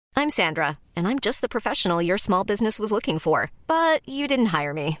I'm Sandra, and I'm just the professional your small business was looking for. But you didn't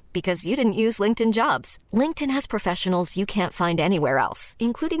hire me because you didn't use LinkedIn Jobs. LinkedIn has professionals you can't find anywhere else,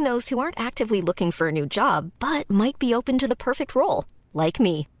 including those who aren't actively looking for a new job, but might be open to the perfect role, like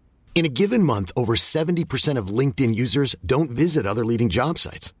me. In a given month, over 70% of LinkedIn users don't visit other leading job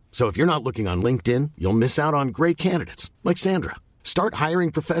sites. So if you're not looking on LinkedIn, you'll miss out on great candidates like Sandra. Start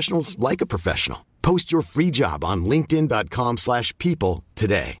hiring professionals like a professional. Post your free job on linkedin.com/people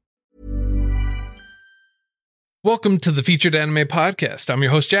today. Welcome to the Featured Anime Podcast. I'm your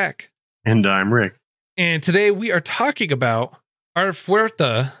host, Jack. And I'm Rick. And today we are talking about Arte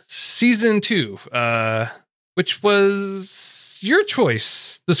Fuerte Season 2, which was your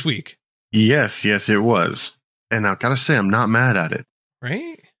choice this week. Yes, it was. And I've got to say, I'm not mad at it.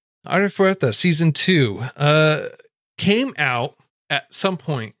 Right? Arte Fuerte Season 2 came out at some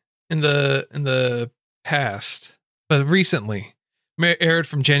point in the past, but recently. Aired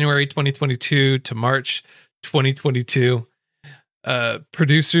from January 2022 to March 2022.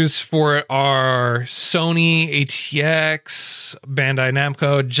 Producers for it are Sony, ATX, Bandai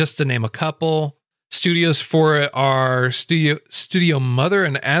Namco, just to name a couple. Studios for it are Studio Mother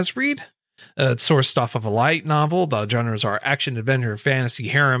and Asread. It's sourced off of a light novel. The genres are action, adventure, fantasy,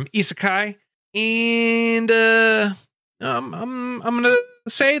 harem, isekai, and I'm gonna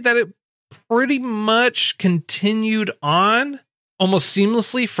say that it pretty much continued on almost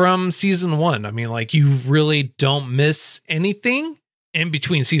seamlessly from season 1. I mean, like, you really don't miss anything in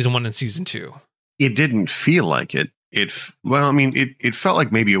between season 1 and season 2. It didn't feel like it. It felt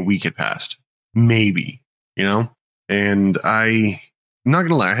like maybe a week had passed. Maybe, And I'm not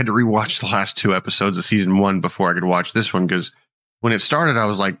gonna lie, I had to rewatch the last 2 episodes of season 1 before I could watch this one, because when it started, I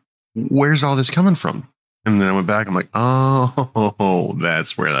was like, where's all this coming from? And then I went back, I'm like, oh,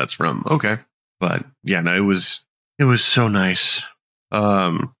 that's where that's from. Okay. But yeah, no, it was so nice.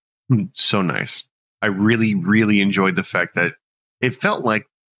 So nice. I really, really enjoyed the fact that it felt like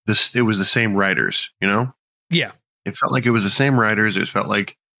it was the same writers, Yeah. It felt like it was the same writers. It felt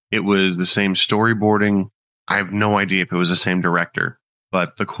like it was the same storyboarding. I have no idea if it was the same director,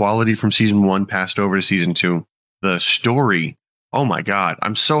 but the quality from season 1 passed over to season 2. The story, oh my God,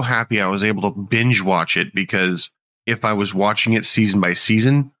 I'm so happy I was able to binge watch it, because if I was watching it season by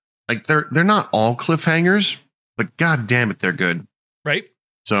season, like they're not all cliffhangers, but God damn it, they're good. Right.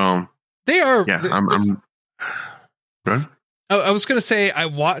 So they are. Yeah, I'm good. I was going to say, I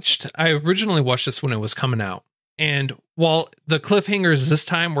originally watched this when it was coming out. And while the cliffhangers this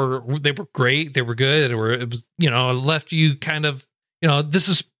time were great, they were good. It was, left you kind of, this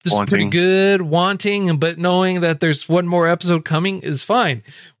is pretty good, wanting, but knowing that there's one more episode coming is fine.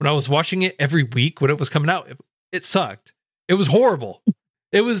 When I was watching it every week when it was coming out, it sucked. It was horrible.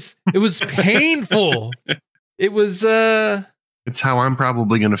 It was painful. It was it's how I'm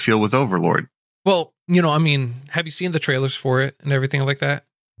probably going to feel with Overlord. Well, have you seen the trailers for it and everything like that?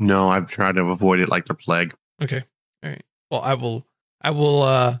 No, I've tried to avoid it like the plague. Okay. All right. Well, I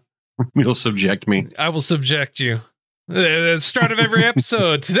will You'll subject me. I will subject you. At the start of every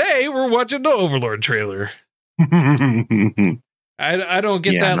episode. Today we're watching the Overlord trailer. I don't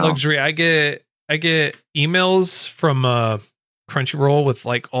get that luxury. I get emails from Crunchyroll with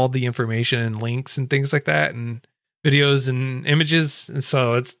like all the information and links and things like that, and videos and images, and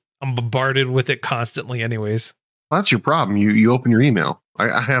so I'm bombarded with it constantly anyways. Well, that's your problem. You open your email.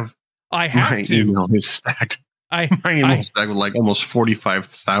 I have my to. Email is stacked. My email is stacked with like almost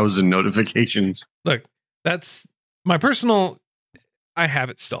 45,000 notifications. Look, that's my personal. I have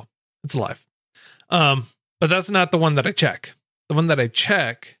it still. It's alive. But that's not the one that I check. The one that I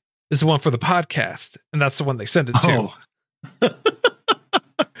check is the one for the podcast, and that's the one they send it to.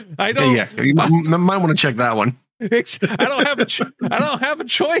 I don't. Yeah, you might want to check that one. I don't have a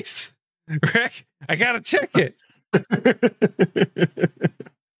choice, Rick. I gotta check it.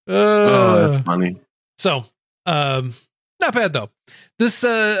 That's funny. So, not bad though. This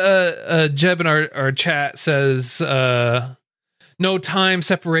Jeb in our chat says no time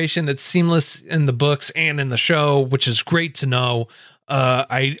separation. It's seamless in the books and in the show, which is great to know.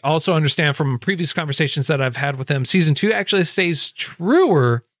 I also understand from previous conversations that I've had with him, season 2 actually stays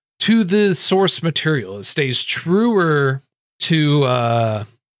truer to the source material. It stays truer to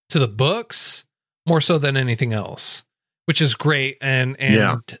the books more so than anything else, which is great. And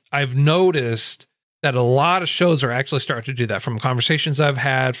yeah. I've noticed that a lot of shows are actually starting to do that. From conversations I've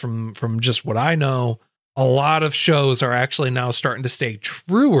had, from just what I know, a lot of shows are actually now starting to stay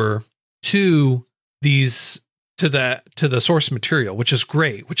truer to the source material, which is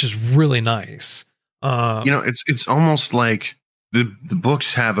great, which is really nice. It's almost like the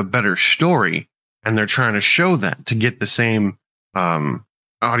books have a better story, and they're trying to show that to get the same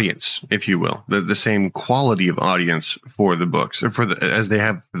audience, if you will, the same quality of audience for the books, or as they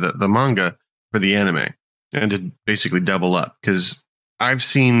have the manga for the anime, and to basically double up. Because I've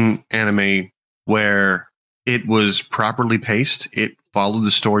seen anime where it was properly paced, it followed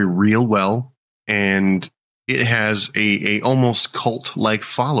the story real well, and it has a almost cult-like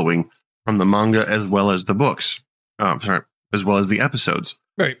following from the manga as well as the books. As well as the episodes.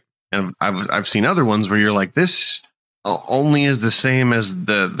 Right. And I've seen other ones where you're like, this only is the same as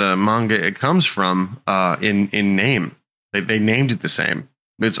the manga it comes from in name. They named it the same.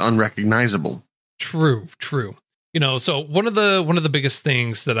 It's unrecognizable. True. So one of the biggest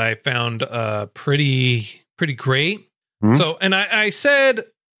things that I found pretty great. Mm-hmm. So, and I said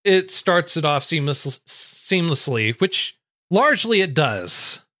it starts it off seamlessly, which largely it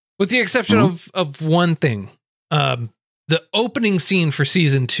does, with the exception of one thing. The opening scene for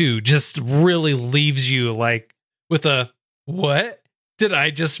season 2 just really leaves you like with a, what did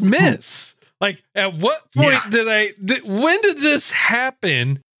I just miss? Like, at what point when did this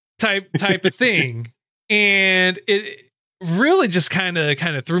happen type of thing? And it really just kind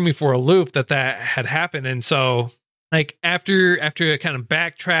of threw me for a loop that had happened. And so like after it kind of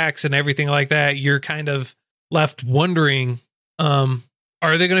backtracks and everything like that, you're kind of left wondering,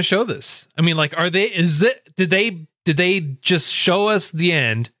 are they going to show this? I mean, like, did they just show us the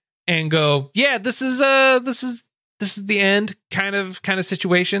end and go, yeah, this is the end kind of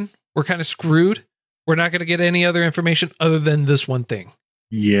situation? We're kind of screwed. We're not going to get any other information other than this one thing.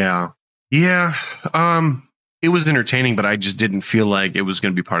 Yeah. It was entertaining, but I just didn't feel like it was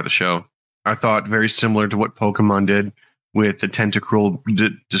going to be part of the show. I thought very similar to what Pokemon did with the Tentacruel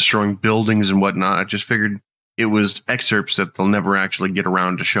destroying buildings and whatnot. I just figured it was excerpts that they'll never actually get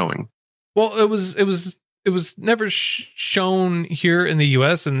around to showing. Well, it was never shown here in the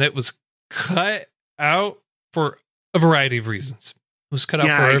US, and it was cut out for a variety of reasons. It was cut out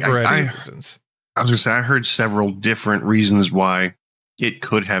for a variety of reasons. I was going to say, I heard several different reasons why it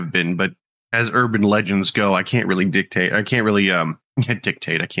could have been, but as urban legends go, I can't really dictate. I can't really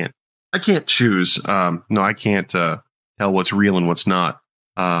dictate. I can't choose. No, I can't tell what's real and what's not.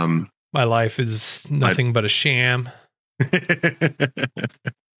 My life is nothing but a sham.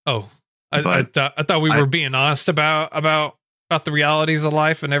 Oh, I thought we were being honest about the realities of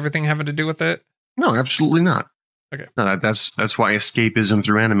life and everything having to do with it. No, absolutely not. Okay. No, that's why escapism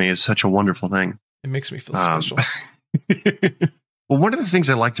through anime is such a wonderful thing. It makes me feel special. Well, one of the things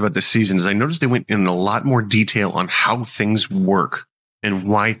I liked about this season is I noticed they went in a lot more detail on how things work and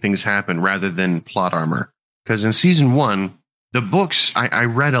why things happen rather than plot armor. Because in season 1, the books, I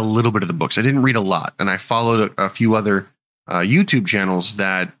read a little bit of the books. I didn't read a lot. And I followed a few other YouTube channels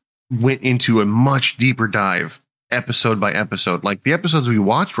that went into a much deeper dive episode by episode. Like the episodes we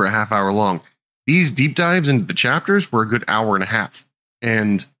watched were a half hour long. These deep dives into the chapters were a good hour and a half.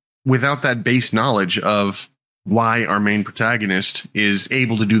 And without that base knowledge of why our main protagonist is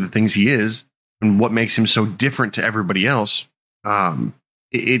able to do the things he is and what makes him so different to everybody else,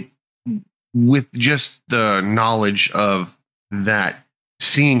 with just the knowledge of that,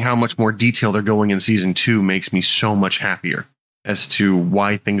 seeing how much more detail they're going in season 2 makes me so much happier as to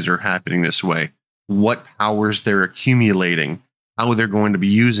why things are happening this way, what powers they're accumulating, how they're going to be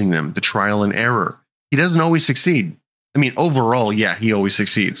using them, the trial and error. He doesn't always succeed. I mean, overall, yeah, he always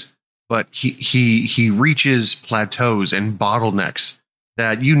succeeds, but he reaches plateaus and bottlenecks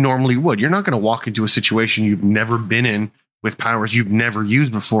that you normally would. You're not going to walk into a situation you've never been in with powers you've never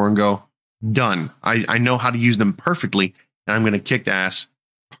used before and go, done. I know how to use them perfectly, and I'm going to kick ass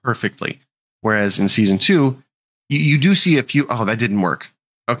perfectly. Whereas in season 2, you do see a few, that didn't work.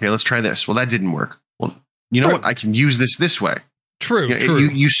 Okay, let's try this. Well, that didn't work. Well, you know what? I can use this way. True.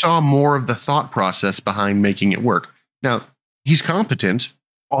 You saw more of the thought process behind making it work. Now, he's competent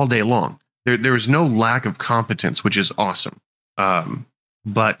all day long. There is no lack of competence, which is awesome.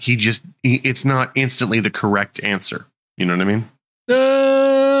 But it's not instantly the correct answer. You know what I mean?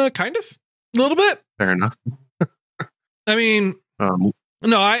 Kind of. A little bit. Fair enough. I mean,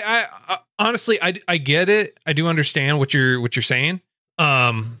 no, I honestly, I get it. I do understand what you're saying.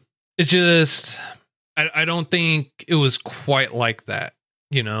 It's just, I don't think it was quite like that,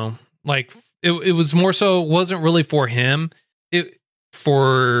 you know, like it was more so, it wasn't really for him.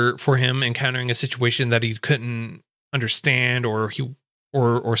 For him encountering a situation that he couldn't understand or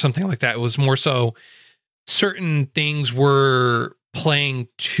something like that. It was more so certain things were playing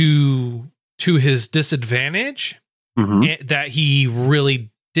to his disadvantage that he really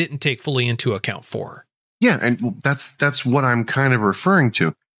didn't take fully into account for. Yeah, and that's what I'm kind of referring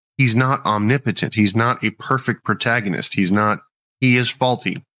to. He's not omnipotent. He's not a perfect protagonist. He is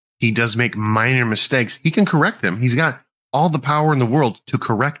faulty. He does make minor mistakes. He can correct them. He's got all the power in the world to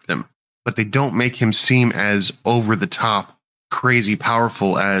correct them, but they don't make him seem as over the top, crazy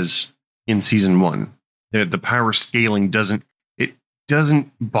powerful as in season 1. The power scaling doesn't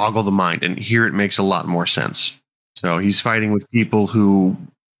boggle the mind, and here it makes a lot more sense. So he's fighting with people who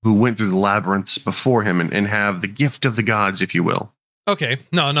went through the labyrinths before him and have the gift of the gods, if you will. Okay.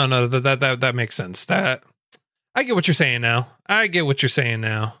 No. That makes sense. That I get what you're saying now.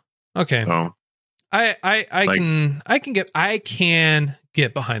 Okay. So, I can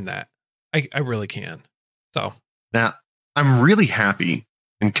get behind that. I really can. So now I'm really happy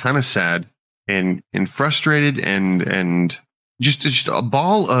and kind of sad and frustrated and just a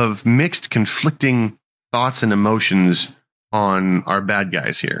ball of mixed, conflicting thoughts and emotions on our bad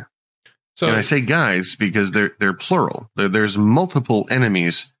guys here. So, and I say guys because they're plural. There's multiple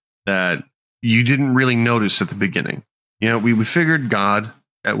enemies that you didn't really notice at the beginning. You know, we figured God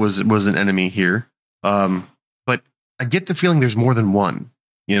was an enemy here, but I get the feeling there's more than one.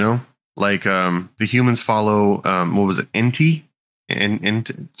 You know, like the humans follow what was it, Enti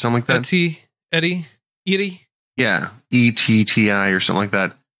and something like that. Edie. Yeah, ETTI or something like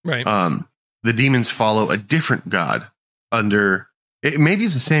that. Right. The demons follow a different god under. Maybe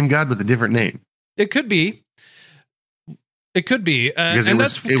it's the same god with a different name. It could be. Because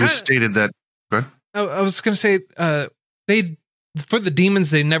it was stated that. Go ahead. I was going to say for the demons,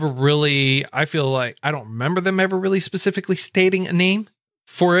 they never really. I feel like I don't remember them ever really specifically stating a name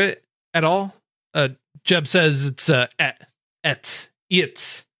for it at all. Jeb says it's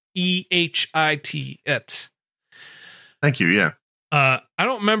EHIT. Thank you. Yeah. I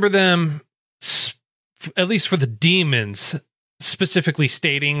don't remember them, at least for the demons, specifically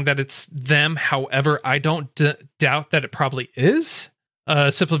stating that it's them. However, I don't doubt that it probably is,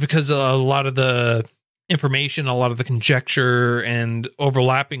 simply because a lot of the information, a lot of the conjecture and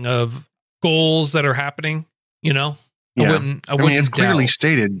overlapping of goals that are happening, you know, yeah. I wouldn't it's clearly doubt.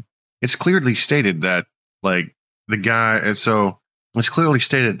 stated. It's clearly stated that like the guy. So it's clearly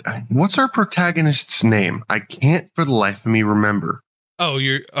stated. What's our protagonist's name? I can't for the life of me remember. Oh,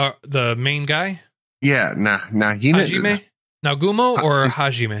 you're the main guy? Yeah, Hajime? Nagumo or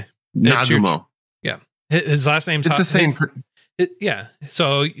Hajime? Nagumo. Yeah. His last name's It's the same. Yeah.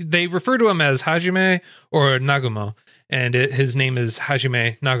 So they refer to him as Hajime or Nagumo, and his name is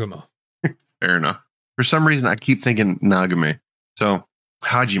Hajime Nagumo. Fair enough. For some reason, I keep thinking Nagume. So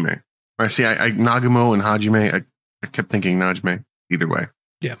Hajime. I see. I Nagumo and Hajime. I kept thinking Najime. Either way.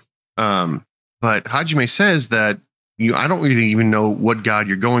 Yeah. But Hajime says that I don't really even know what god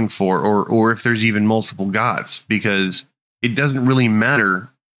you're going for, or if there's even multiple gods, because it doesn't really matter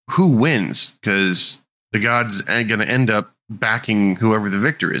who wins, because the gods are going to end up backing whoever the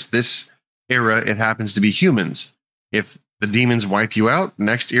victor is. This era, it happens to be humans. If the demons wipe you out,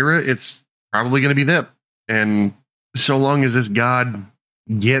 next era, it's probably going to be them. And so long as this god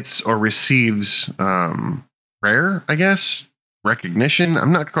gets or receives prayer, I guess, recognition,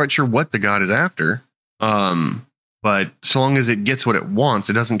 I'm not quite sure what the god is after. But so long as it gets what it wants,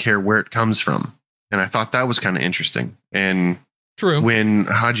 it doesn't care where it comes from. And I thought that was kind of interesting. And true. When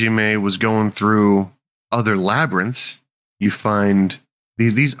Hajime was going through other labyrinths, you find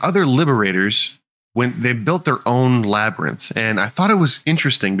these other liberators when they built their own labyrinth. And I thought it was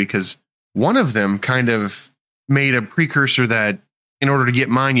interesting because one of them kind of made a precursor that in order to get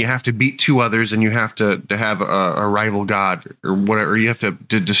mine, you have to beat two others and you have to have a rival god or whatever. You have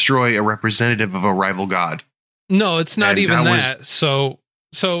to destroy a representative of a rival god. No, it's not even that. So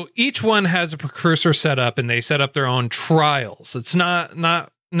each one has a precursor set up, and they set up their own trials. It's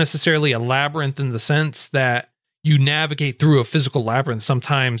not necessarily a labyrinth in the sense that you navigate through a physical labyrinth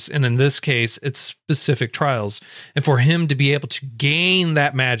sometimes, and in this case, it's specific trials. And for him to be able to gain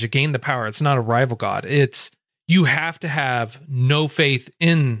that magic, gain the power, it's not a rival god. It's you have to have no faith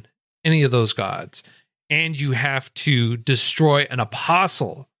in any of those gods, and you have to destroy an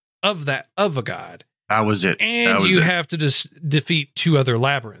apostle of a god. That was it. And you have to defeat two other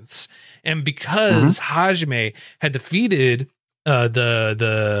labyrinths. And because Hajime had defeated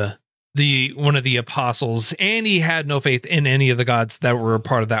the one of the apostles, and he had no faith in any of the gods that were a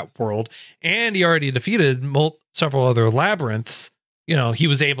part of that world, and he already defeated several other labyrinths, you know, he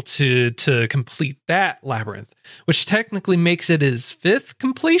was able to complete that labyrinth, which technically makes it his fifth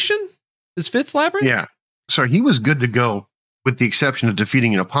labyrinth. Yeah. So he was good to go, with the exception of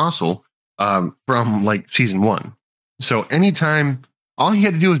defeating an apostle from like season 1. So anytime, all he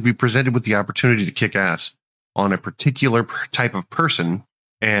had to do was be presented with the opportunity to kick ass on a particular type of person,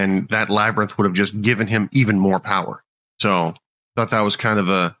 and that labyrinth would have just given him even more power. So I thought that was kind of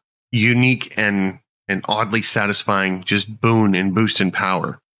a unique and oddly satisfying just boon and boost in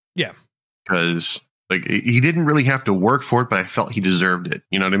power. Yeah. Because Like he didn't really have to work for it, but I felt he deserved it.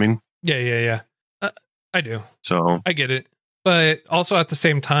 You know what I mean? Yeah. I do. So I get it. But also at the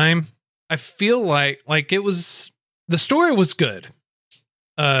same time, I feel like it was, the story was good.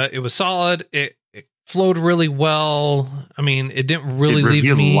 It was solid. It flowed really well. I mean, it didn't really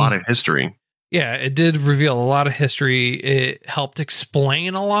leave me a lot of history. Yeah, it did reveal a lot of history. It helped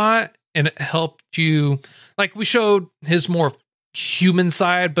explain a lot, and it helped you, like, we showed his more human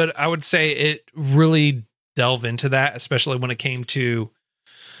side, but I would say it really delved into that, especially when it came to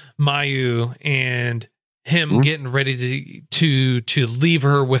Mayu and him getting ready to leave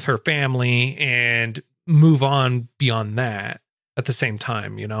her with her family and move on beyond that at the same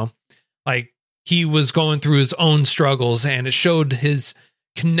time, you know? Like, he was going through his own struggles, and it showed his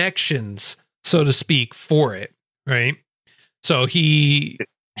connections, so to speak, for it, right? So he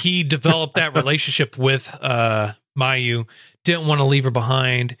developed that relationship with Mayu, didn't want to leave her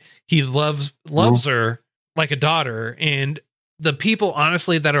behind. He loves her like a daughter, and the people,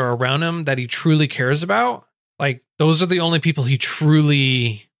 honestly, that are around him that he truly cares about, like, those are the only people he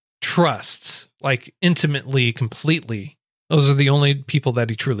truly trusts, like, intimately, completely. Those are the only people that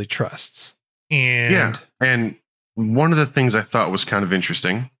he truly trusts. And yeah, and one of the things I thought was kind of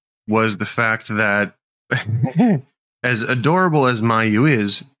interesting was the fact that as adorable as Mayu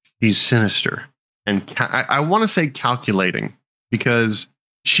is, he's sinister. And I want to say calculating, because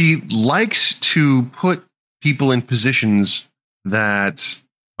she likes to put people in positions that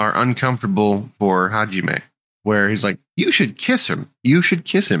are uncomfortable for Hajime, where he's like, you should kiss him. You should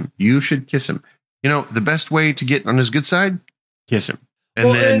kiss him. You should kiss him. You know, the best way to get on his good side, kiss him. And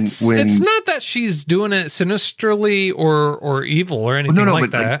well, then it's not that she's doing it sinisterly or evil or anything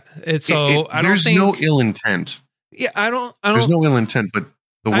like that. It's so I don't think there's no ill intent. Yeah, I don't. There's no ill intent, but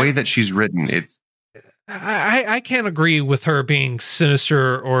the way that she's written, I can't agree with her being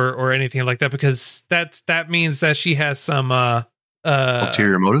sinister or anything like that, because that means that she has some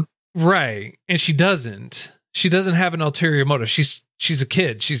ulterior motive, right? And she doesn't. She doesn't have an ulterior motive. She's a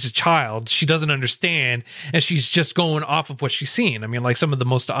kid. She's a child. She doesn't understand, and she's just going off of what she's seen. I mean, like, some of the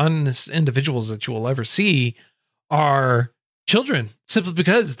most honest individuals that you will ever see are children, simply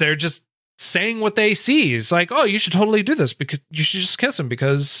because they're just saying what they see. It's like, oh, you should totally do this because you should just kiss him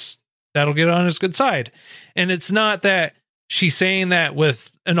because that'll get on his good side. And it's not that she's saying that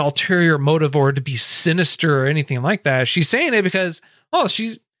with an ulterior motive or to be sinister or anything like that. She's saying it because, oh,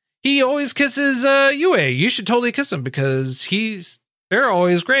 he always kisses Yue. You should totally kiss him because they're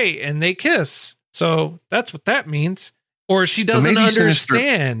always great and they kiss. So that's what that means. Or she doesn't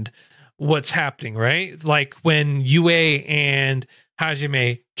understand what's happening, right? Like when Yue and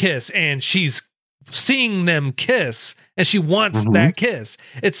Hajime kiss and she's seeing them kiss and she wants that kiss.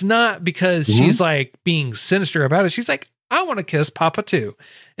 It's not because she's like being sinister about it. She's like, I want to kiss Papa too.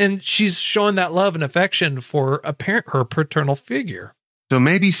 And she's showing that love and affection for her paternal figure. So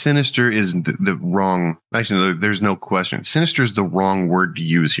maybe sinister is the wrong, actually, there's no question. Sinister is the wrong word to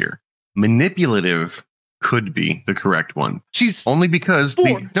use here. Manipulative could be the correct one. She's only because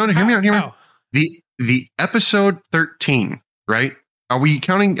hear me out. The episode 13, right? Are we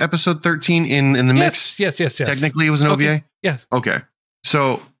counting episode 13 in the mix? Yes. Technically, it was an OVA? Yes. Okay.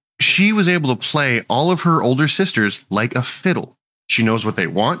 So she was able to play all of her older sisters like a fiddle. She knows what they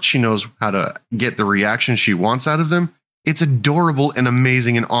want. She knows how to get the reaction she wants out of them. It's adorable and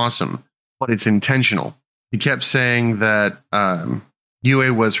amazing and awesome, but it's intentional. He kept saying that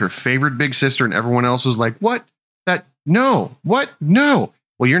Yue was her favorite big sister, and everyone else was like, what? That? No. What? No.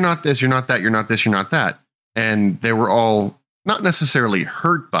 Well, you're not this, you're not that, you're not this, you're not that. And they were all not necessarily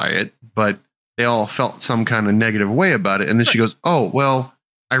hurt by it, but they all felt some kind of negative way about it. And then she goes, oh, well,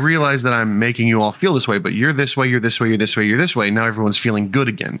 I realize that I'm making you all feel this way, but you're this way, you're this way, you're this way, you're this way. Now everyone's feeling good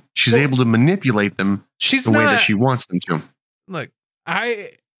again. She's able to manipulate them the way that she wants them to. Look, I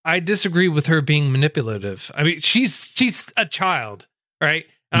disagree with her being manipulative. I mean, she's a child, right?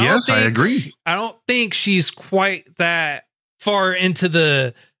 Yes, I agree. I don't think she's quite that far into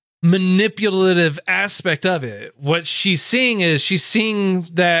the manipulative aspect of it. What she's seeing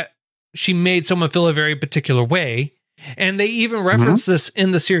that she made someone feel a very particular way. And they even reference this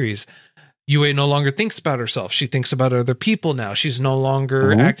in the series. Yue no longer thinks about herself. She thinks about other people now. She's no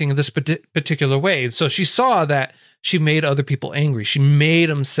longer acting in this particular way. So she saw that she made other people angry. She made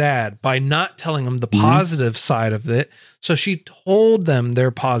them sad by not telling them the positive side of it. So she told them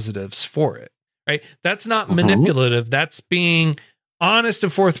their positives for it, right? That's not manipulative. That's being honest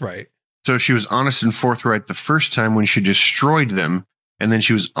and forthright. So she was honest and forthright the first time when she destroyed them. And then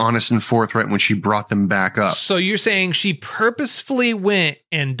she was honest and forthright when she brought them back up. So you're saying she purposefully went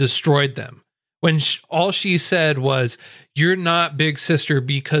and destroyed them when all she said was, you're not big sister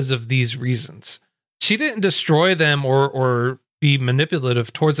because of these reasons. she didn't destroy them or be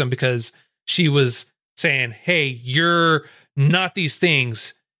manipulative towards them because she was saying, hey, you're not these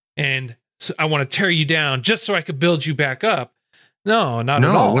things, and I want to tear you down just so I could build you back up. No, not at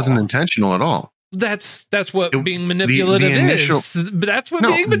all. No, it wasn't intentional at all. That's what being manipulative is. That's what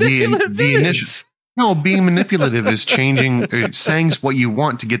being manipulative is. Being manipulative is changing, saying what you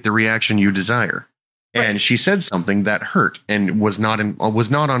want to get the reaction you desire. Right. And she said something that hurt and was not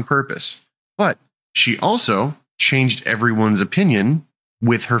on purpose. But she also changed everyone's opinion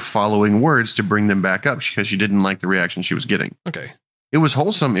with her following words to bring them back up because she didn't like the reaction she was getting. Okay. It was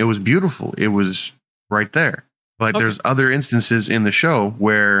wholesome. It was beautiful. It was right there. But there's other instances in the show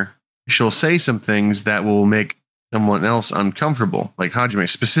where she'll say some things that will make someone else uncomfortable, like Hajime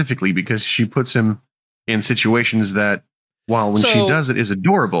specifically, because she puts him in situations that, while when she does it, is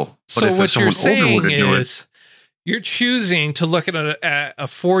adorable. But if someone older were to do it, you're choosing to look at a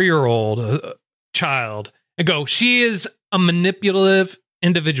 4-year-old child and go, she is a manipulative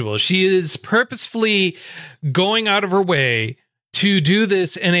individual. She is purposefully going out of her way to do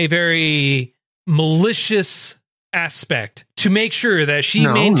this in a very malicious aspect to make sure that she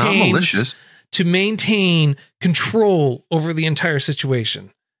maintain control over the entire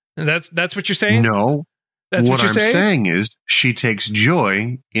situation. And that's what you're saying? No. That's what you're I'm saying is she takes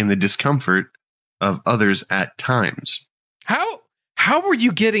joy in the discomfort of others at times. How were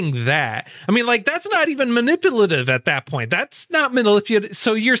you getting that? I mean, like, that's not even manipulative at that point. That's not manipulative.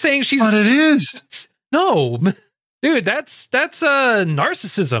 So you're saying she's... But it is. No, dude, that's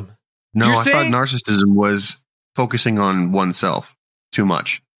narcissism. No, I thought narcissism was focusing on oneself too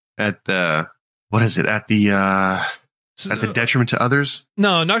much at the detriment to others.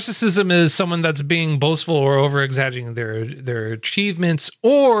 No, narcissism is someone that's being boastful or over exaggerating their achievements,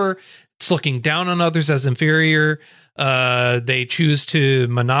 or it's looking down on others as inferior. They choose to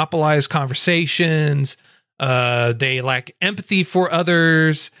monopolize conversations. They lack empathy for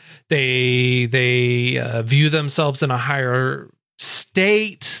others. They view themselves in a higher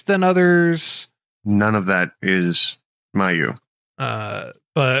state than others. None of that is Mayu.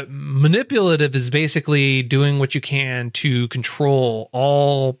 But manipulative is basically doing what you can to control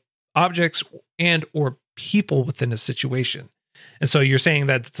all objects and or people within a situation. And so you're saying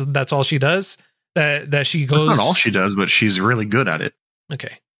that that's all she does? That she goes... That's not all she does, but she's really good at it.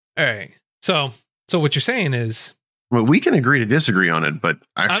 Okay. All right. So what you're saying is... Well, we can agree to disagree on it, but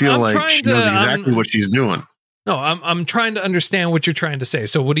I feel like she knows exactly what she's doing. No, I'm trying to understand what you're trying to say.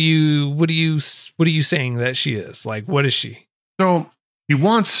 So what are you saying that she is? Like, what is she? So she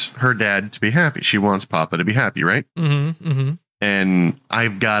wants her dad to be happy. She wants Papa to be happy, right? Mm-hmm. Mm-hmm. And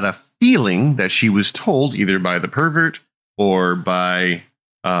I've got a feeling that she was told either by the pervert or by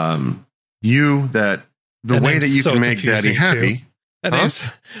you that the way that you can make Daddy happy.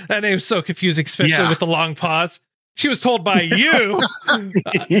 That name's so confusing, especially with the long pause. She was told by you.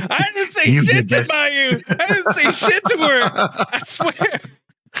 I didn't say shit to Mayu. I didn't say shit to her. I swear.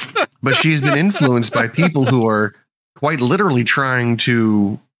 But she's been influenced by people who are quite literally trying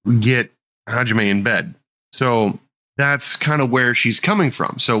to get Hajime in bed. So that's kind of where she's coming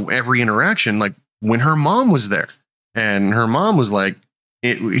from. So every interaction, like when her mom was there and her mom was like,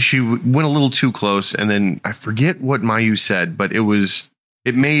 she went a little too close. And then I forget what Mayu said, but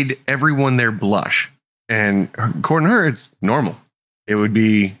it made everyone there blush. And according to her, it's normal. That'd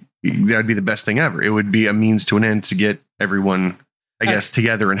be the best thing ever. It would be a means to an end to get everyone, I guess,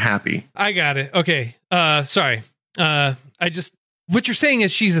 together and happy. I got it. Okay. Sorry. What you're saying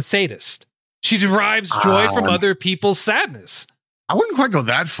is she's a sadist. She derives joy from other people's sadness. I wouldn't quite go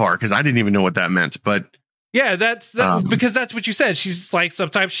that far because I didn't even know what that meant, but yeah, because that's what you said. She's like,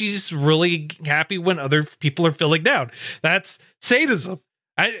 sometimes she's really happy when other people are feeling down. That's sadism.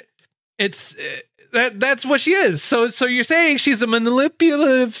 That's what she is. So you're saying she's a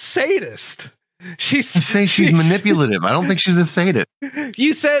manipulative sadist. She's manipulative. I don't think she's a sadist.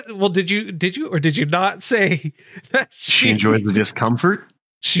 You said, well, did you or did you not say that she enjoys the discomfort?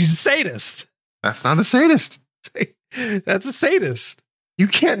 She's a sadist. That's not a sadist. That's a sadist. You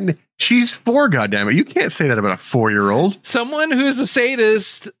can't. She's 4, goddammit. You can't say that about a 4-year-old. Someone who is a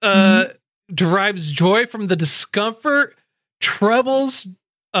sadist derives joy from the discomfort, troubles,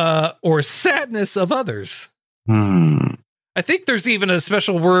 or sadness of others. I think there's even a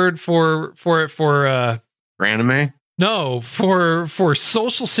special word for anime. No, for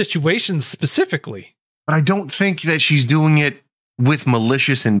social situations specifically. But I don't think that she's doing it with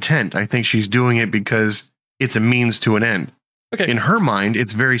malicious intent. I think she's doing it because it's a means to an end. Okay. In her mind,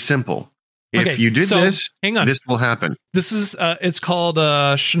 it's very simple. If you did this, hang on. This will happen. This is it's called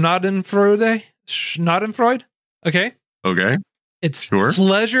Schadenfreude. Schadenfreude. Okay. Okay. It's Sure.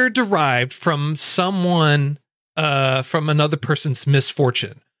 pleasure derived from someone, from another person's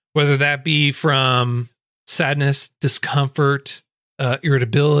misfortune, whether that be from sadness, discomfort,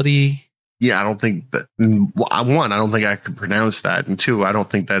 irritability. Yeah, I don't think that. One, I don't think I could pronounce that, and two, I don't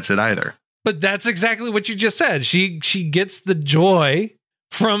think that's it either. But that's exactly what you just said. She gets the joy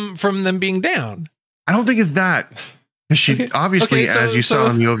from them being down. I don't think it's that. She obviously, Okay, so- as you so-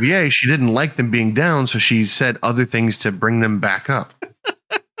 saw in the OVA, she didn't like them being down, so she said other things to bring them back up.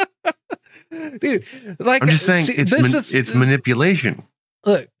 Dude, like I'm just saying, see, it's manipulation.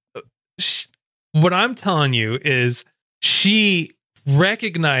 Look, what I'm telling you is she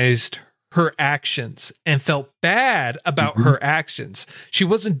recognized her actions and felt bad about her actions. She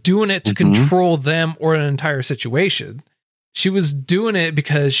wasn't doing it to control them or an entire situation. She was doing it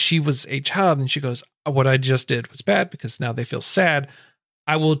because she was a child, and she goes, what I just did was bad because now they feel sad.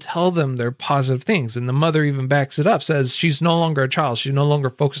 I will tell them their positive things. And the mother even backs it up, says she's no longer a child. She no longer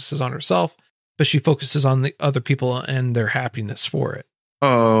focuses on herself, but she focuses on the other people and their happiness for it.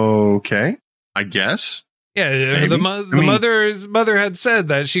 Okay, I guess. Yeah, Maybe. the I mean- mother had said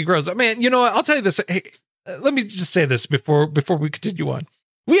that she grows up. Man, you know what? I'll tell you this. Hey, let me just say this before we continue on.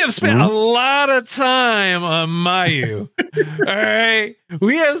 We have spent a lot of time on Mayu. All right,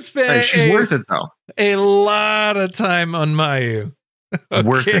 we have spent. Hey, she's worth it though. A lot of time on Mayu.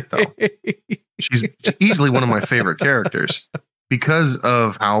 Worth it, though. Okay. She's easily one of my favorite characters because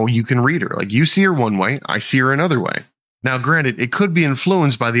of how you can read her. Like, you see her one way, I see her another way. Now, granted, it could be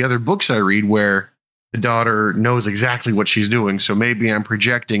influenced by the other books I read where the daughter knows exactly what she's doing. So maybe I'm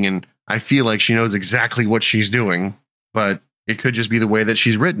projecting and I feel like she knows exactly what she's doing, but it could just be the way that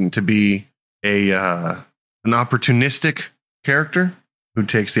she's written to be an opportunistic character who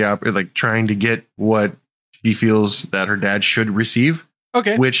takes like trying to get what she feels that her dad should receive.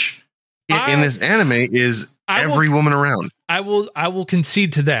 Okay. Which in this anime is every woman around. I will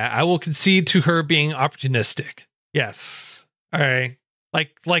concede to that. I will concede to her being opportunistic. Yes. All right.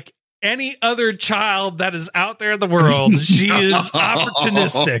 Like any other child that is out there in the world, she is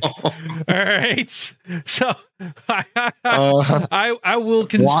opportunistic. All right. So I will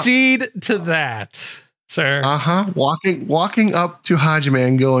concede to that, sir. Walking up to Hajime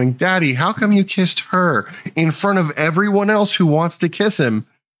and going, "Daddy, how come you kissed her in front of everyone else who wants to kiss him?"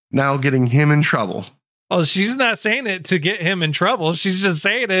 Now getting him in trouble. Well, she's not saying it to get him in trouble. She's just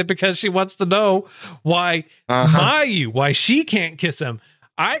saying it because she wants to know why Mayu, why she can't kiss him.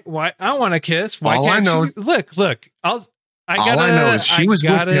 I want to kiss. Why all can't I know she? Look. All I know is she was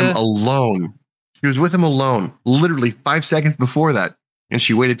with him alone. She was with him alone, literally 5 seconds before that, and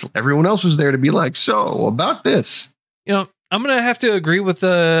she waited till everyone else was there to be like, "So about this." You know, I'm gonna have to agree with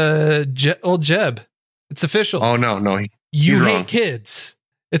old Jeb. It's official. Oh no, you hate wrong. kids.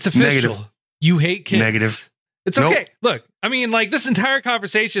 It's official. Negative. You hate kids. Negative. It's Nope. okay. Look, I mean, like, this entire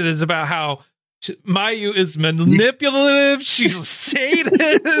conversation is about how Mayu is manipulative. She's a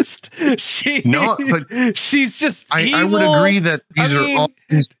sadist. She's just evil. I would agree that these are all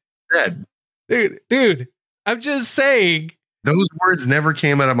things said. Dude, I'm just saying. Those words never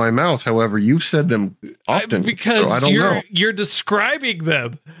came out of my mouth. However, you've said them often Because so I don't know. you're describing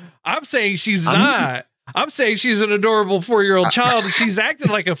them. I'm saying she's not. I'm saying she's an adorable 4-year-old child, and she's acting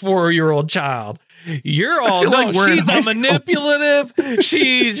like a 4-year-old child. You're all feel like no. we're in She's a high school. manipulative.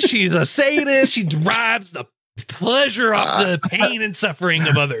 She's a sadist. She derives the pleasure off the pain and suffering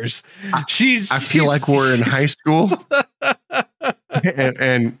of others. I feel like we're in high school,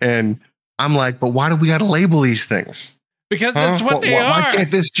 and I'm like, but why do we got to label these things? Because it's what they are. Why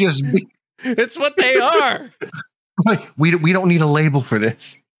can't this just be? It's what they are, Like, we don't need a label for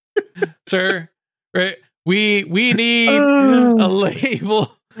this, sir. Right? We need a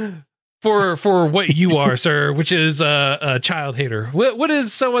label for what you are, sir, which is a child hater. What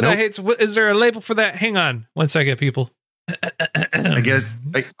is someone that hates? Is there a label for that? Hang on 1 second, people. I guess.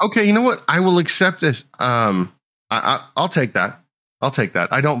 Okay, you know what? I will accept this. I'll take that. I'll take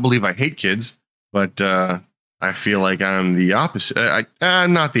that. I don't believe I hate kids, but I feel like I'm the opposite.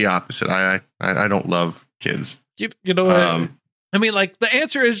 I'm not the opposite. I don't love kids. You know what? I mean, like, the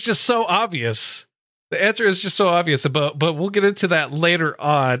answer is just so obvious. The answer is just so obvious, but we'll get into that later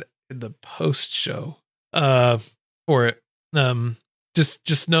on in the post show for it.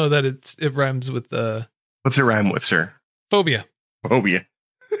 Just know that it rhymes with What's it rhyme with, sir? phobia. Phobia.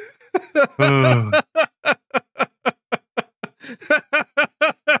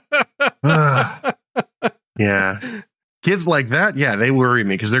 Yeah. Kids like that, yeah, they worry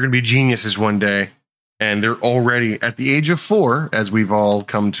me because they're going to be geniuses one day. And they're already at the age of 4, as we've all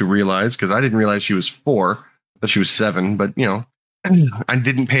come to realize, because I didn't realize she was 4, that she was 7. But, you know, I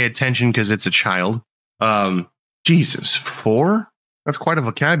didn't pay attention because it's a child. Jesus, 4? That's quite a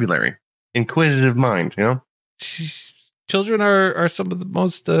vocabulary. Inquisitive mind, you know? Children are some of the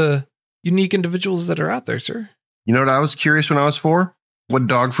most unique individuals that are out there, sir. You know what I was curious when I was 4? What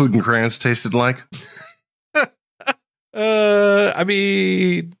dog food and crayons tasted like? I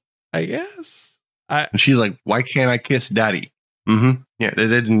mean, I guess. And she's like, why can't I kiss daddy? Mm-hmm. Yeah,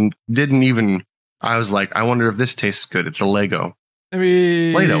 it didn't even... I was like, I wonder if this tastes good. It's a Lego. I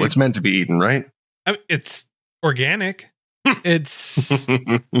mean... Play-Doh, it's meant to be eaten, right? I mean, it's organic. It's...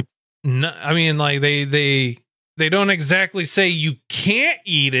 no, I mean, like, they don't exactly say you can't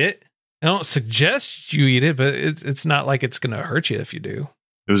eat it. I don't suggest you eat it, but it's not like it's going to hurt you if you do.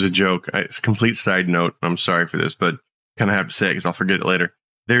 It was a joke. It's a complete side note. I'm sorry for this, but kind of have to say it because I'll forget it later.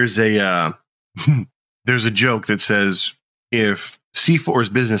 There's a there's a joke that says if C4 is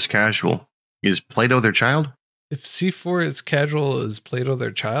business casual, is Play-Doh their child? If C4 is casual, is Play-Doh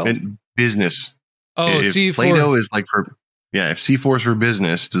their child? And business. Oh, if C4. Play-Doh is like for... Yeah, if C4 is for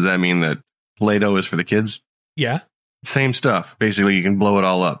business, does that mean that Play-Doh is for the kids? Yeah. Same stuff. Basically, you can blow it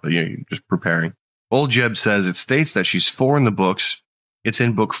all up, but you're just preparing. Old Jeb says it states that she's 4 in the books. It's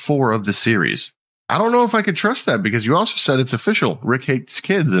in book 4 of the series. I don't know if I could trust that because you also said it's official. Rick hates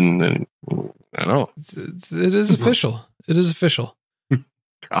kids, and I don't know. It is official. It is official.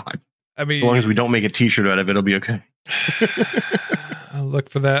 God. I mean, as long as we don't make a T-shirt out of it, it'll be okay. I'll look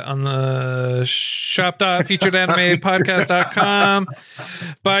for that on the shop.featuredanimepodcast.com.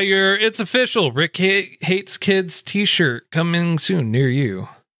 Buy your It's Official Rick Hates Kids T-shirt coming soon near you.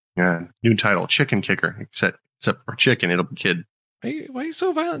 Yeah, new title, Chicken Kicker. Except for chicken, it'll be kid. Why are you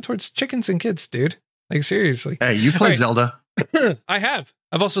so violent towards chickens and kids, dude? Like, seriously. Hey, you played Zelda. I have.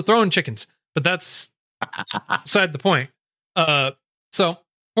 I've also thrown chickens, but that's beside the point. So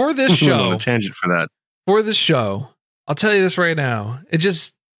for this show, on a tangent for that. For this show, I'll tell you this right now.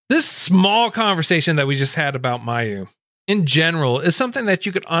 This small conversation that we just had about Mayu in general is something that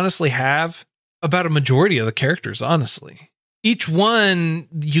you could honestly have about a majority of the characters, honestly. Each one,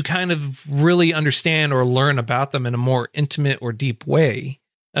 you kind of really understand or learn about them in a more intimate or deep way.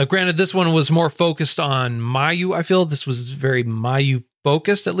 Granted, this one was more focused on Mayu. I feel this was very Mayu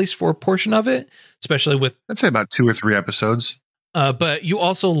focused, at least for a portion of it, especially with... I'd say about 2 or 3 episodes. But you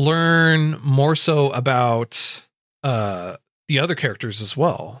also learn more so about the other characters as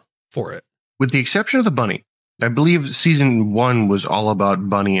well for it. With the exception of the bunny. I believe season 1 was all about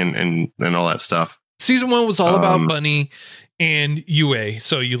Bunny and all that stuff. Season 1 was all about Bunny and Yue.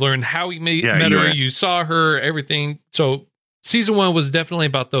 So you learned how he met her, you saw her, everything. So season 1 was definitely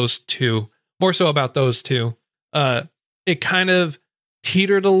about those two, more so about those two. It kind of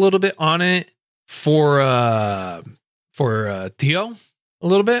teetered a little bit on it for Theo a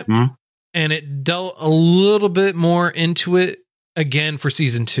little bit. Mm-hmm. And it dealt a little bit more into it again for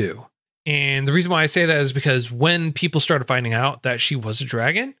season 2. And the reason why I say that is because when people started finding out that she was a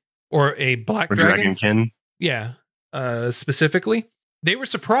dragon or a black dragon, dragonkin, yeah, specifically, they were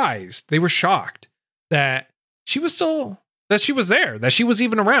surprised. They were shocked that she was there, that she was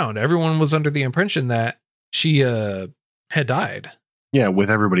even around. Everyone was under the impression that she had died. Yeah,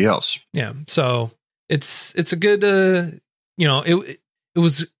 with everybody else. Yeah, so it's a good, it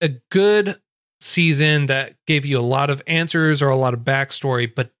was a good season that gave you a lot of answers or a lot of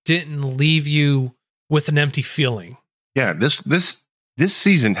backstory, but didn't leave you with an empty feeling. Yeah, this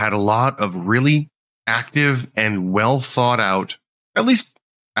season had a lot of really active and well thought out, at least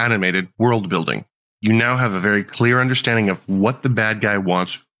animated, world building. You now have a very clear understanding of what the bad guy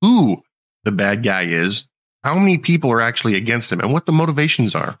wants, who the bad guy is, how many people are actually against him, and what the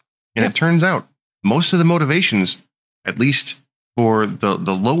motivations are. And It turns out most of the motivations, at least for the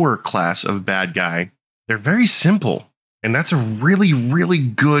lower class of bad guy, they're very simple. And that's a really, really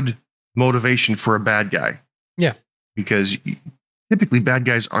good motivation for a bad guy. Yeah. Because typically bad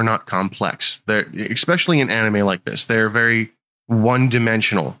guys are not complex. They're, especially in anime like this, they're very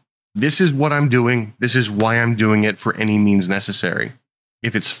one-dimensional. This is what I'm doing. This is why I'm doing it for any means necessary.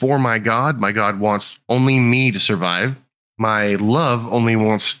 If it's for my God wants only me to survive. My love only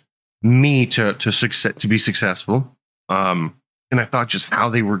wants me to be successful. And I thought just how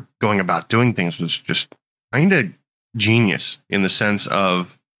they were going about doing things was just kind of genius in the sense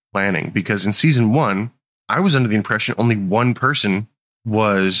of planning. Because in season 1, I was under the impression only one person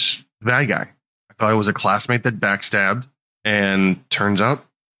was the bad guy. I thought it was a classmate that backstabbed, and turns out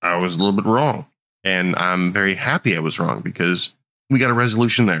I was a little bit wrong. And I'm very happy I was wrong because we got a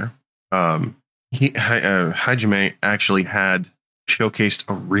resolution there. Hajime actually had showcased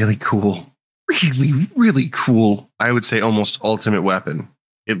a really cool, I would say almost ultimate weapon.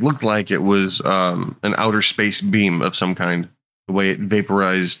 It looked like it was an outer space beam of some kind, the way it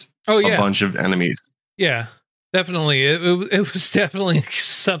vaporized a bunch of enemies. Yeah. Definitely. It was definitely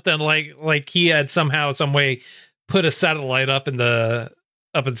something like he had somehow, some way put a satellite up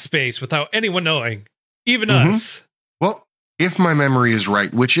in space without anyone knowing, even us. Well, if my memory is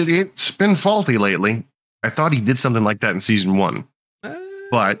right, which it's been faulty lately, I thought he did something like that in season 1,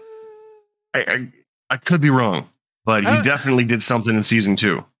 but I could be wrong. But he definitely did something in season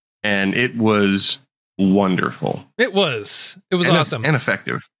 2, and it was wonderful. It was awesome and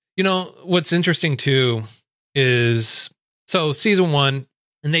effective. You know what's interesting too is, so season 1,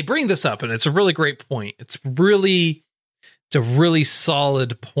 and they bring this up, and it's a really great point. It's a really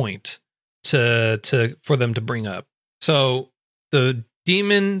solid point to for them to bring up. So the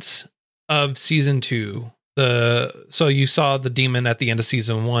demons of season 2, so you saw the demon at the end of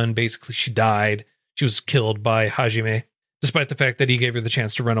season 1. Basically, she died. She was killed by Hajime, despite the fact that he gave her the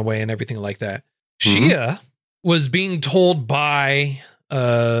chance to run away and everything like that. Shia was being told by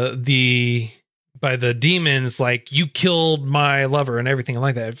the demons, like, you killed my lover and everything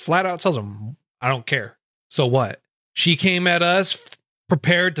like that. It flat out tells him, I don't care. So what? She came at us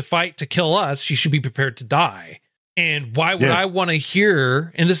prepared to fight to kill us. She should be prepared to die. And why would I want to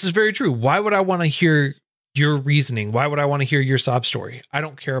hear, and this is very true, why would I want to hear your reasoning? Why would I want to hear your sob story? I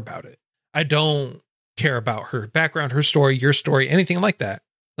don't care about it. I don't care about her background, her story, your story, anything like that.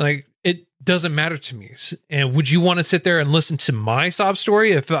 Like, it doesn't matter to me. And would you want to sit there and listen to my sob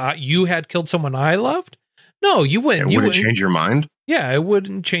story if you had killed someone I loved? No, you wouldn't. Would it change your mind? Yeah, it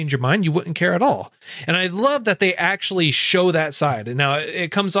wouldn't change your mind. You wouldn't care at all. And I love that they actually show that side. And now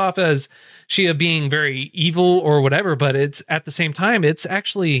it comes off as Shia being very evil or whatever, but it's at the same time, it's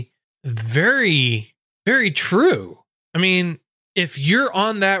actually very, very true. I mean, if you're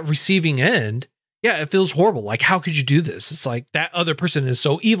on that receiving end, yeah, it feels horrible. Like, how could you do this? It's like that other person is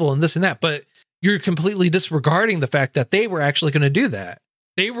so evil and this and that, but you're completely disregarding the fact that they were actually going to do that.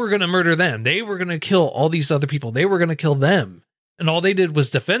 They were going to murder them. They were going to kill all these other people. They were going to kill them. And all they did was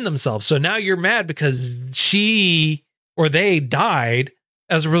defend themselves. So now you're mad because she or they died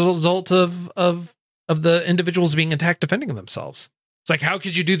as a result of the individuals being attacked defending themselves. It's like, how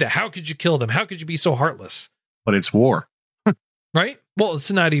could you do that? How could you kill them? How could you be so heartless? But it's war. Right? Well,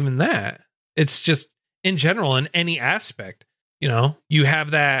 it's not even that. It's just in general, in any aspect, you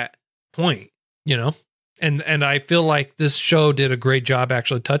have that point, and I feel like this show did a great job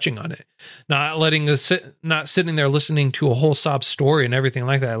actually touching on it, not sitting there listening to a whole sob story and everything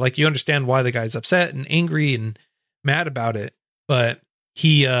like that. Like, you understand why the guy's upset and angry and mad about it, but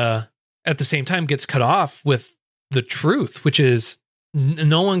he, at the same time, gets cut off with the truth, which is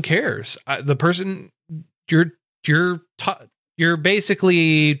no one cares. The person you're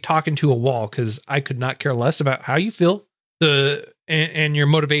basically talking to a wall, because I could not care less about how you feel and your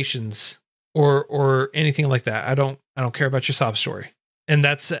motivations or anything like that. I don't care about your sob story. And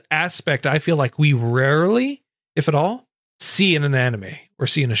that's an aspect I feel like we rarely, if at all, see in an anime or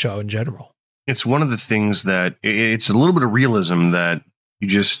see in a show in general. It's one of the things that it's a little bit of realism that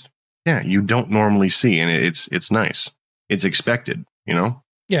you don't normally see. And it's nice. It's expected,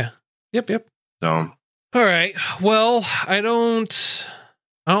 Yeah. Yep. So. All right. Well, I don't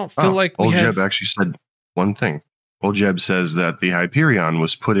feel like Old Jeb actually said one thing. Old Jeb says that the Hyperion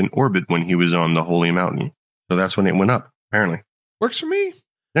was put in orbit when he was on the Holy Mountain. So that's when it went up, apparently. Works for me.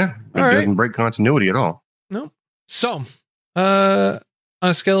 Yeah. It doesn't break continuity at all. No. So, on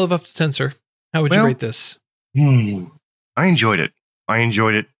a scale of up to 10, sir, how would you rate this? I enjoyed it. I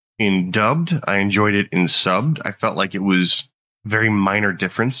enjoyed it in dubbed. I enjoyed it in subbed. I felt like it was a very minor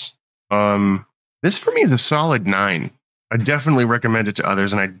difference. This for me is a solid 9. I definitely recommend it to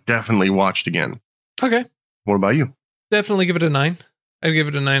others, and I definitely watched again. Okay. What about you? Definitely give it a 9. I'd give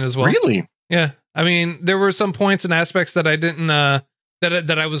it a 9 as well. Really? Yeah. I mean, there were some points and aspects that I didn't, that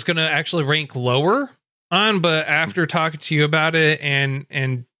I was going to actually rank lower on, but after talking to you about it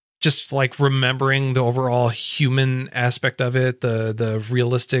and just like remembering the overall human aspect of it, the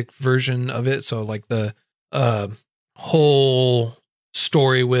realistic version of it. So like the whole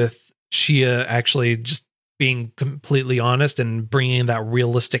story with Shia actually just being completely honest and bringing that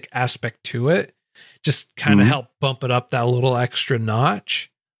realistic aspect to it, just kind of helped bump it up that little extra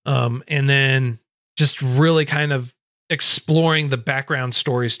notch. And then just really kind of exploring the background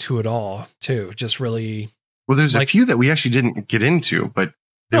stories to it all too. Just really. Well, there's a few that we actually didn't get into, but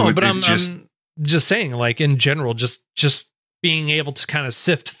I'm just saying, like, in general, just being able to kind of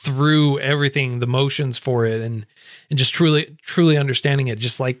sift through everything, the motions for it, and just truly understanding it.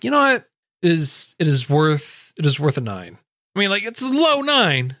 Just like, what it is worth a 9. I mean, like, it's a low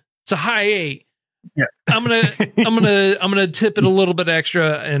 9, it's a high 8. Yeah. I'm gonna tip it a little bit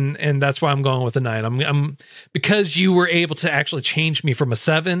extra, and that's why I'm going with a 9. I'm because you were able to actually change me from a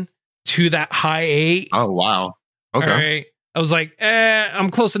 7 to that high 8. Oh wow! Okay. All right. I was like, I'm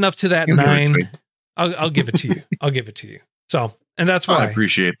close enough to that You give it to 9. me. I'll give it to you. I'll give it to you. So, and that's why. I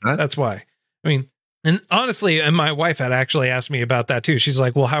appreciate that. That's why. I mean, and honestly, and my wife had actually asked me about that too. She's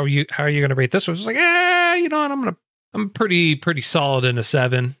like, well, how are you going to rate this one? I was like, you know what? I'm pretty solid in a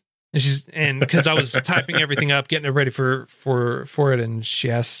 7. And because I was typing everything up, getting it ready for it. And she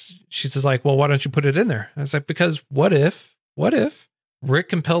says like, well, why don't you put it in there? I was like, because what if Rick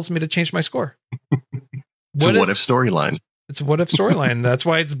compels me to change my score? It's a what if storyline. It's a what if storyline. That's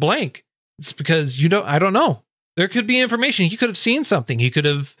why it's blank. It's because I don't know. There could be information. He could have seen something. He could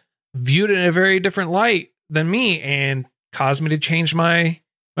have viewed it in a very different light than me and caused me to change my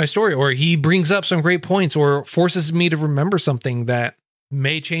story. Or he brings up some great points or forces me to remember something that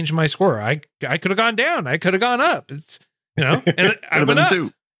may change my score. I could have gone down. I could have gone up. It's, and I went up.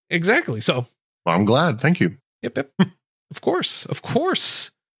 Too. Exactly. So well, I'm glad. Thank you. Yep. Of course.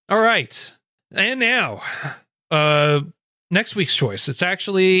 All right. And now, next week's choice. It's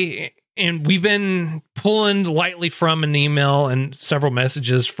actually, and we've been pulling lightly from an email and several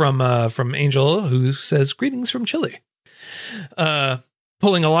messages from Angel, who says greetings from Chile.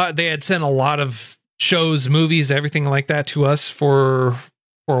 Pulling a lot. They had sent a lot of shows, movies, everything like that to us for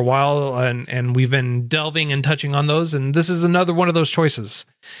a while, and we've been delving and touching on those. And this is another one of those choices.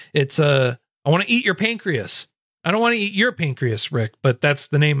 It's I want to eat your pancreas. I don't want to eat your pancreas, Rick, but that's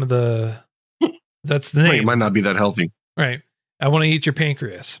the name of the. That's the name. It might not be that healthy. Right. I want to eat your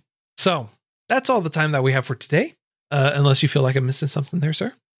pancreas. So that's all the time that we have for today. Unless you feel like I'm missing something there,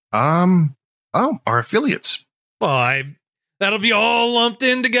 sir. Our affiliates. Well, that'll be all lumped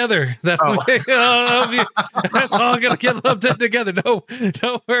in together. That's all going to get lumped in together. No,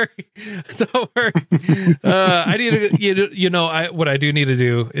 don't worry. I need to, what I do need to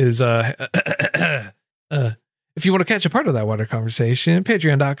do is, if you want to catch a part of that water conversation,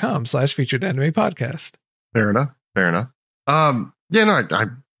 patreon.com/featured anime podcast. Fair enough.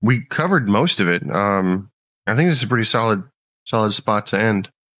 We covered most of it. I think this is a pretty solid spot to end.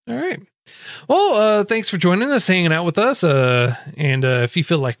 All right. Well, thanks for joining us, hanging out with us. And if you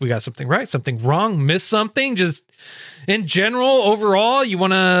feel like we got something right, something wrong, missed something, just in general, overall, you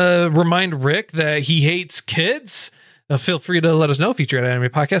want to remind Rick that he hates kids, feel free to let us know.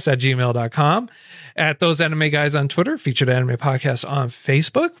 featuredanimepodcast@gmail.com. At Those Anime Guys on Twitter, Featured Anime Podcast on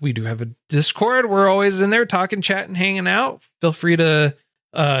Facebook. We do have a Discord. We're always in there talking, chatting, hanging out. Feel free to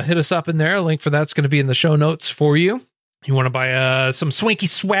hit us up in there. A link for that's going to be in the show notes for you. You want to buy some swanky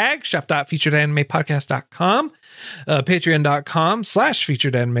swag, shop.featuredanimepodcast.com,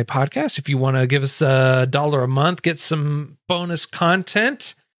 patreon.com/featured anime podcast. If you want to give us $1 a month, get some bonus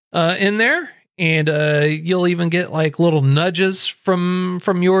content in there. And you'll even get like little nudges from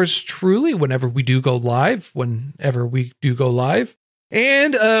yours truly whenever we do go live.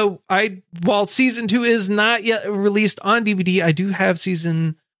 And while season 2 is not yet released on DVD, I do have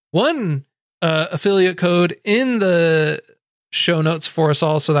season 1 affiliate code in the show notes for us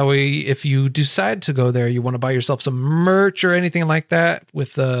all. So that way, if you decide to go there, you want to buy yourself some merch or anything like that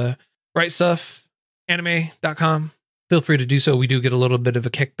with rightstuffanime.com. Feel free to do so. We do get a little bit of a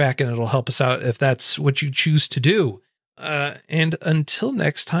kickback and it'll help us out if that's what you choose to do. And until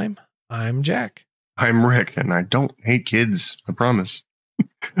next time, I'm Jack. I'm Rick, and I don't hate kids. I promise.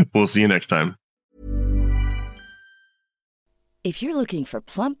 We'll see you next time. If you're looking for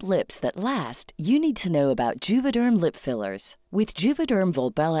plump lips that last, you need to know about Juvederm lip fillers. With Juvederm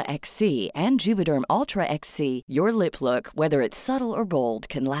Volbella XC and Juvederm Ultra XC, your lip look, whether it's subtle or bold,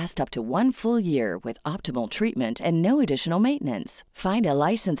 can last up to 1 full year with optimal treatment and no additional maintenance. Find a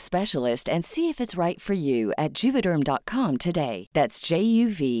licensed specialist and see if it's right for you at Juvederm.com today. That's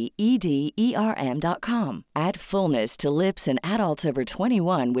JUVEDERM.com. Add fullness to lips in adults over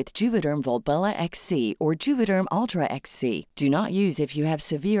 21 with Juvederm Volbella XC or Juvederm Ultra XC. Do not use if you have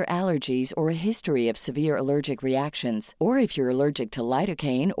severe allergies or a history of severe allergic reactions, or if you're allergic to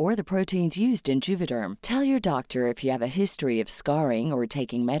lidocaine or the proteins used in Juvederm. Tell your doctor if you have a history of scarring or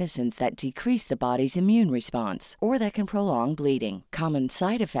taking medicines that decrease the body's immune response or that can prolong bleeding. Common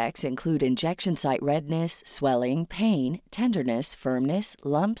side effects include injection site redness, swelling, pain, tenderness, firmness,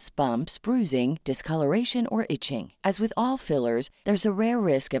 lumps, bumps, bruising, discoloration, or itching. As with all fillers, there's a rare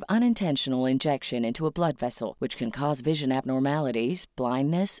risk of unintentional injection into a blood vessel, which can cause vision abnormalities,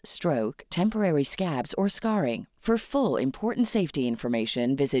 blindness, stroke, temporary scabs, or scarring. For full, important safety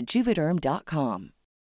information, visit Juvederm.com.